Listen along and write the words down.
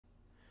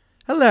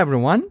Hello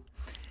everyone.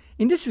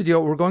 In this video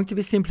we're going to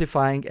be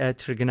simplifying a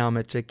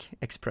trigonometric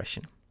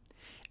expression,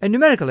 a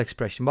numerical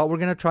expression, but we're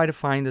going to try to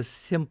find the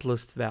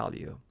simplest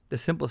value, the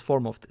simplest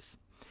form of this.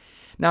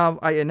 Now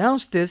I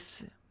announced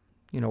this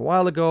a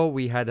while ago.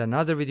 We had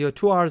another video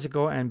 2 hours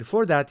ago, and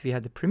before that we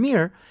had the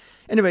premiere.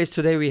 Anyways,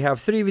 today we have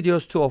 3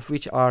 videos, 2 of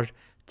which are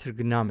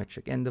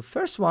trigonometric, and the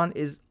first one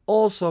is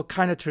also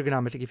kind of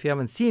trigonometric. If you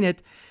haven't seen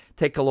it,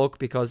 take a look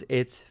because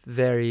it's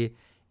very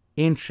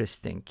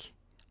interesting.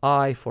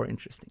 I for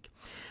interesting.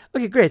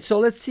 Okay, great. So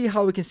let's see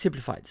how we can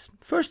simplify this.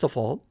 First of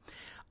all,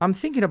 I'm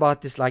thinking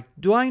about this like,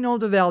 do I know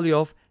the value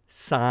of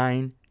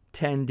sine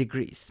 10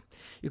 degrees?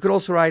 You could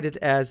also write it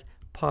as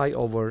pi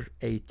over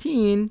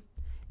 18.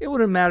 It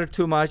wouldn't matter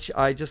too much.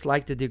 I just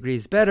like the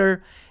degrees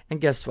better.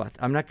 And guess what?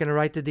 I'm not going to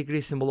write the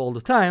degree symbol all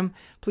the time.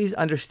 Please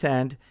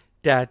understand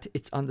that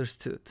it's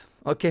understood.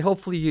 Okay,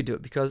 hopefully you do,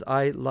 because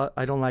I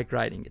don't like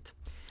writing it.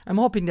 I'm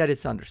hoping that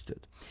it's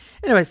understood.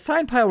 Anyway,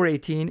 sine pi over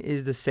 18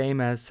 is the same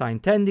as sine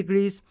 10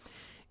 degrees.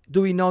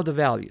 Do we know the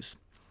values?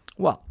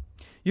 Well,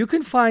 you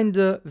can find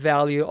the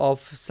value of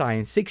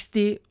sine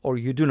 60, or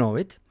you do know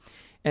it.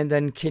 And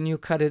then can you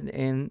cut it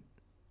in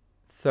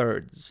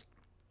thirds?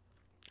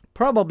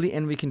 Probably,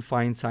 and we can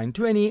find sine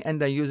 20,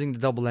 and then using the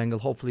double angle,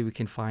 hopefully we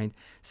can find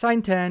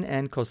sine 10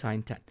 and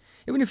cosine 10.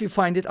 Even if you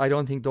find it, I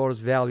don't think those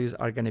values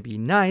are going to be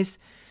nice.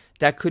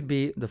 That could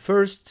be the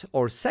first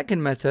or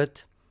second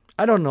method.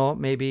 I don't know,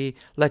 maybe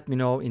let me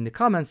know in the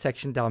comment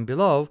section down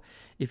below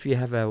if you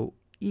have an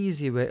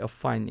easy way of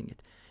finding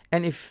it.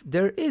 And if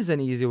there is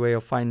an easy way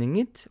of finding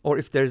it, or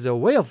if there's a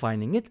way of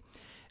finding it,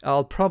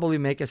 I'll probably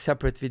make a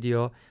separate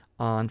video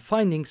on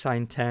finding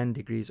sine 10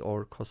 degrees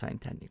or cosine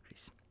 10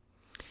 degrees.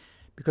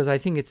 Because I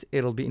think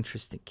it'll be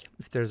interesting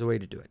if there's a way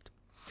to do it.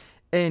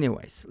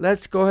 Anyways,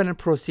 let's go ahead and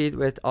proceed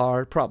with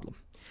our problem.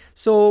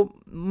 So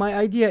my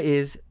idea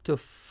is to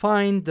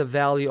find the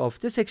value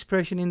of this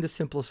expression in the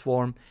simplest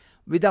form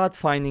without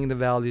finding the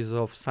values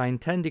of sine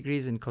 10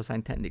 degrees and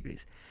cosine 10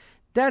 degrees.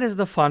 That is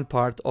the fun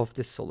part of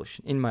this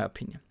solution, in my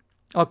opinion.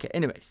 Okay,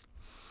 anyways.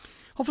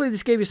 Hopefully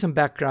this gave you some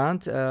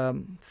background.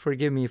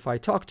 Forgive me if I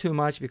talk too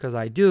much, because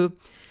I do.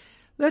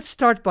 Let's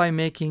start by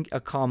making a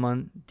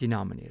common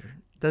denominator.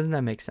 Doesn't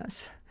that make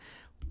sense?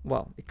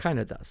 Well, it kind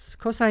of does.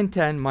 Cosine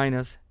 10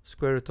 minus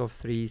square root of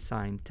 3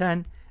 sine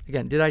 10.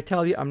 Again, did I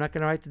tell you I'm not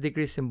going to write the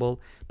degree symbol,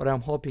 but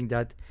I'm hoping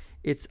that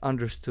it's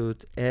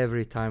understood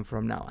every time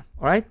from now on.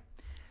 All right?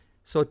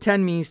 So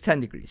 10 means 10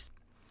 degrees.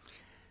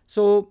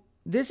 So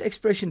this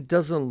expression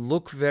doesn't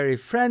look very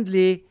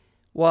friendly,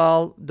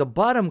 while the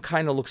bottom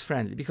kind of looks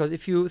friendly. Because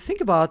if you think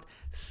about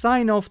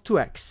sine of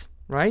 2x,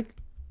 right?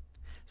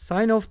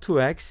 Sine of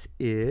 2x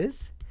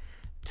is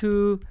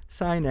 2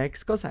 sine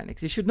x cosine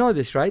x. You should know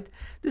this, right?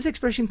 This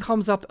expression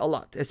comes up a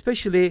lot,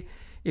 especially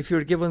if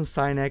you're given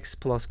sine x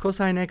plus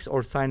cosine x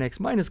or sine x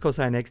minus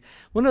cosine x.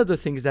 One of the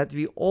things that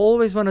we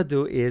always want to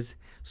do is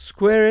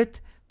square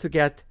it to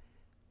get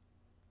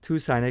 2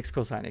 sine x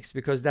cosine x,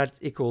 because that's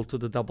equal to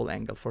the double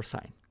angle for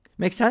sine.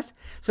 Make sense?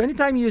 So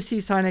anytime you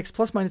see sine x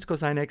plus minus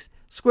cosine x,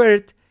 square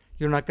it,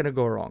 you're not going to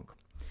go wrong.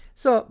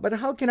 So, but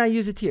how can I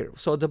use it here?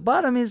 So the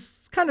bottom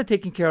is kind of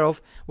taken care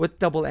of with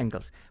double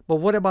angles. But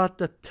what about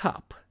the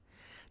top?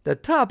 The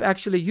top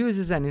actually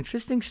uses an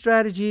interesting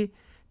strategy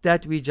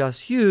that we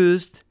just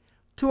used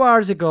 2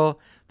 hours ago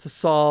to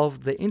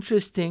solve the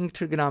interesting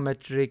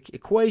trigonometric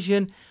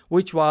equation,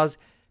 which was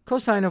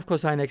cosine of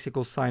cosine x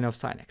equals sine of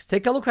sine x.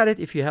 Take a look at it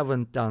if you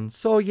haven't done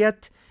so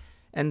yet,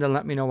 and then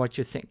let me know what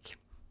you think.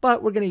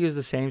 But we're going to use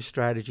the same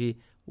strategy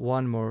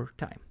one more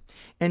time.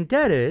 And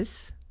that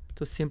is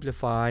to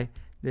simplify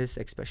this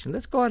expression.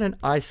 Let's go ahead and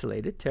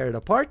isolate it, tear it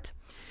apart.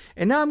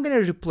 And now I'm going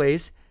to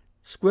replace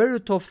square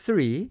root of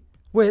 3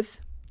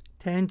 with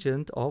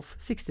tangent of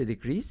 60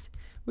 degrees,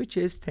 which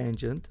is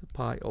tangent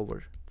pi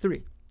over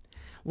 3.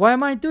 Why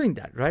am I doing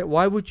that, right?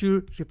 Why would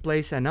you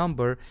replace a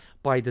number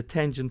by the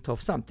tangent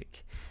of something?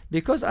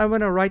 Because I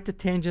want to write the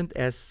tangent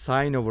as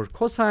sine over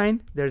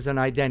cosine. There's an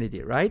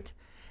identity, right?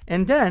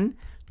 And then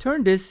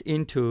turn this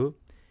into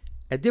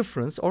a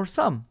difference or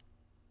sum,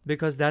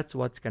 because that's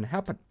what's going to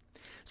happen.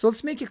 So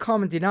let's make a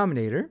common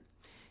denominator,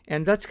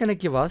 and that's going to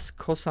give us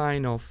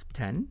cosine of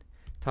 10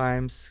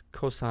 times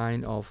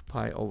cosine of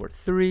pi over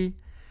 3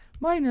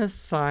 minus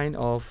sine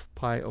of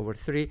pi over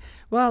 3.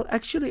 Well,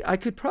 actually, I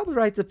could probably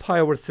write the pi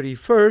over 3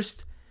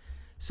 first.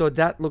 So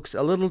that looks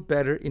a little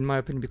better in my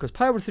opinion, because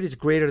pi over 3 is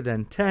greater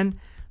than 10.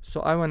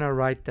 So I want to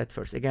write that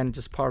first. Again,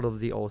 just part of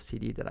the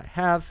OCD that I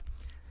have.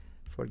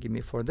 Forgive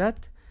me for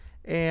that.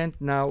 And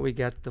now we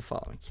get the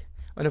following.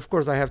 And of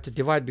course, I have to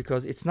divide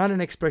because it's not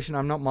an expression.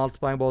 I'm not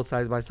multiplying both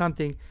sides by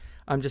something.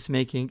 I'm just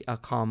making a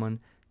common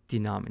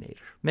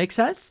denominator. Make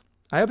sense?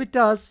 I hope it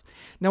does.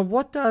 Now,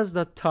 what does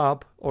the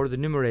top or the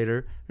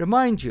numerator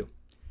remind you?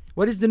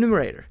 What is the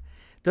numerator?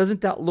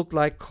 Doesn't that look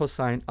like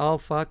cosine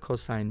alpha,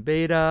 cosine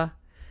beta,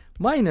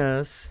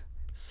 minus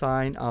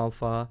sine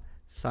alpha,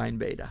 sine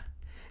beta?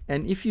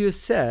 And if you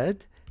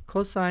said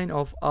cosine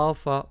of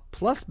alpha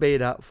plus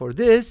beta for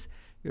this,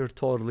 you're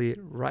totally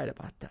right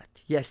about that.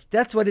 Yes,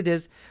 that's what it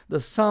is, the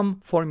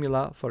sum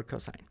formula for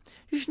cosine.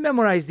 You should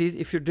memorize these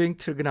if you're doing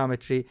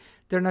trigonometry.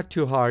 They're not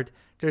too hard.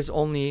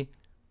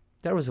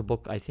 There was a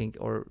book, I think,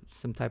 or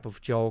some type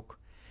of joke.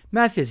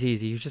 Math is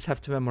easy. You just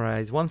have to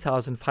memorize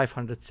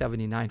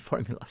 1,579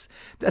 formulas.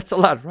 That's a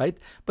lot, right?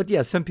 But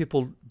yeah, some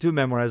people do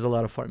memorize a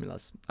lot of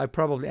formulas. I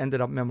probably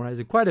ended up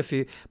memorizing quite a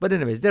few, but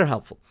anyways, they're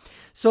helpful.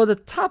 So the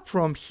top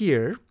from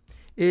here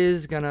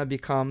is going to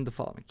become the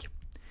following.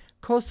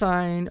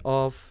 Cosine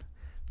of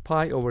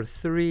pi over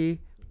 3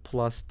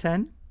 plus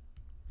 10.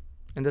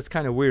 And that's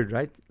kind of weird,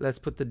 right? Let's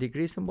put the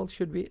degree symbol,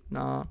 should we?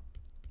 No,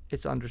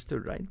 it's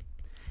understood, right?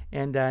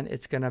 And then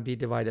it's going to be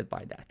divided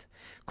by that.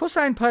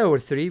 Cosine pi over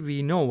 3,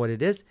 we know what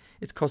it is.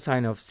 It's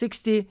cosine of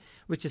 60,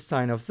 which is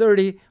sine of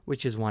 30,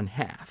 which is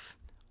 1/2.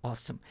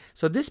 Awesome.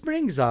 So this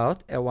brings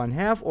out a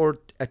 1/2 or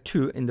a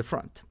 2 in the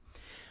front.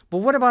 But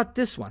what about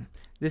this one?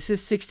 This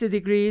is 60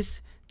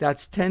 degrees.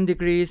 That's 10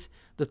 degrees.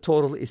 The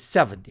total is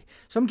 70.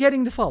 So I'm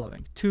getting the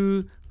following.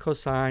 2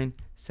 cosine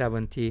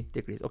 70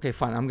 degrees. Okay,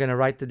 fine. I'm going to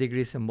write the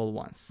degree symbol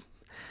once.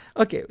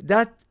 Okay,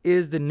 that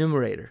is the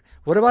numerator.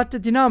 What about the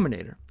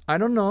denominator? I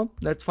don't know.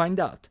 Let's find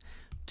out.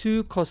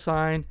 2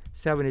 cosine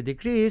 70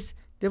 degrees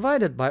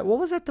divided by, what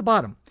was at the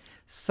bottom?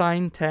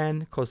 Sine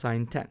 10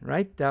 cosine 10,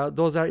 right?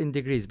 Those are in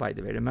degrees, by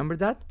the way. Remember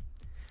that?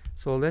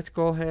 So let's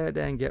go ahead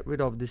and get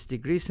rid of this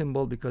degree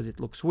symbol because it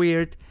looks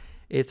weird.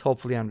 It's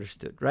hopefully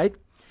understood, right?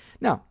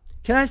 Now,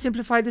 can I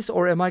simplify this,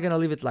 or am I going to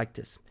leave it like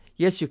this?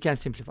 Yes, you can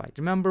simplify it.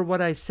 Remember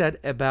what I said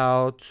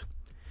about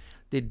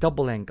the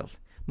double angle.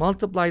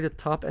 Multiply the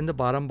top and the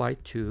bottom by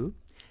 2.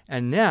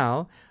 And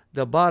now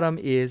the bottom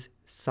is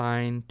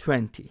sine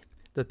 20.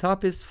 The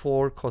top is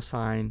 4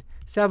 cosine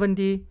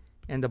 70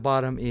 and the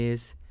bottom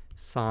is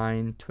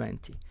sine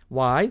 20.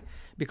 Why?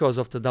 Because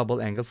of the double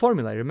angle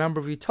formula.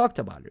 Remember we talked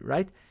about it,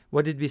 right?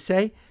 What did we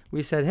say?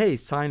 We said, hey,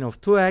 sine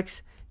of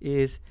 2x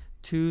is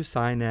 2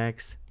 sine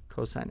x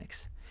cosine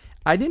x.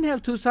 I didn't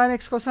have 2 sine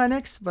x cosine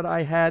x, but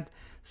I had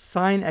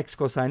sine x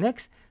cosine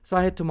x, so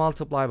I had to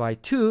multiply by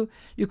 2.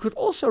 You could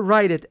also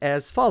write it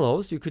as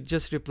follows. You could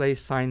just replace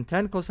sine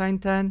 10 cosine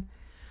 10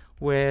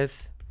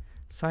 with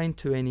sine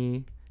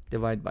 20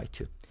 divided by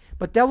 2.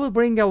 But that will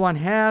bring a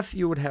 1/2.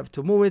 You would have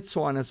to move it,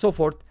 so on and so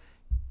forth.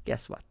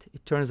 Guess what?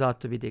 It turns out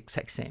to be the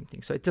exact same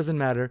thing. So it doesn't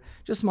matter.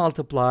 Just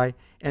multiply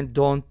and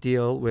don't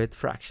deal with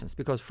fractions,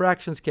 because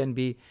fractions can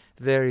be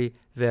very,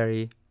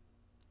 very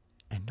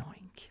annoying.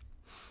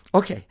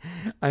 Okay,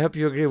 I hope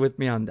you agree with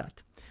me on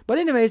that. But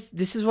anyways,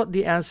 this is what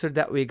the answer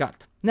that we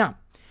got. Now,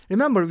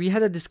 remember we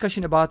had a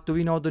discussion about, do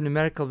we know the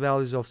numerical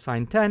values of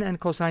sine 10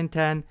 and cosine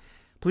 10?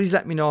 Please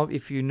let me know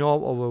if you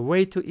know of a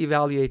way to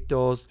evaluate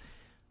those.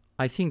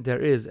 I think there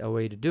is a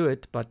way to do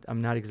it, but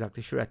I'm not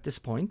exactly sure at this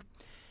point.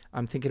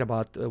 I'm thinking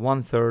about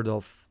 1/3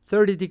 of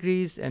 30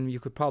 degrees, and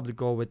you could probably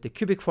go with the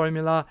cubic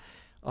formula.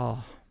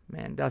 Oh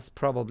man, that's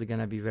probably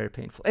gonna be very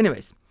painful.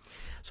 Anyways,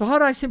 so how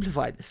do I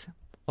simplify this?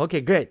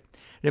 Okay, great.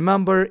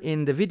 Remember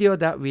in the video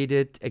that we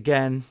did,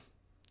 again,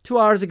 2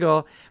 hours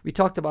ago, we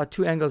talked about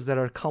two angles that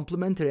are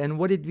complementary. And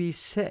what did we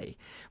say?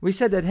 We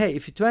said that, hey,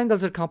 if two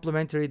angles are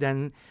complementary,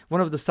 then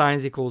one of the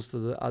sines equals to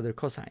the other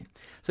cosine.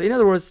 So in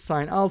other words,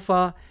 sine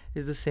alpha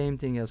is the same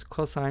thing as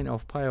cosine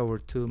of pi over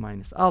 2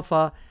 minus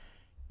alpha.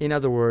 In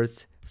other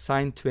words,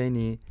 sine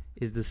 20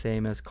 is the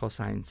same as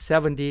cosine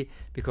 70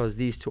 because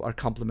these two are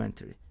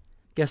complementary.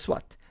 Guess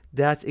what?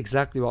 That's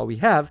exactly what we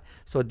have.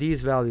 So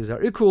these values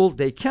are equal.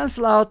 They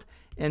cancel out.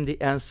 And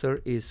the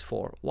answer is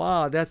 4.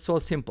 Wow, that's so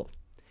simple.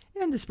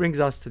 And this brings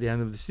us to the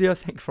end of this video.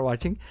 Thank you for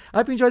watching. I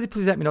hope you enjoyed it.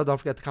 Please let me know. Don't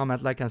forget to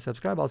comment, like, and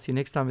subscribe. I'll see you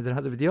next time with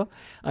another video.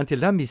 Until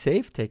then, be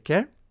safe, take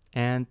care,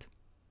 and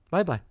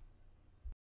bye-bye.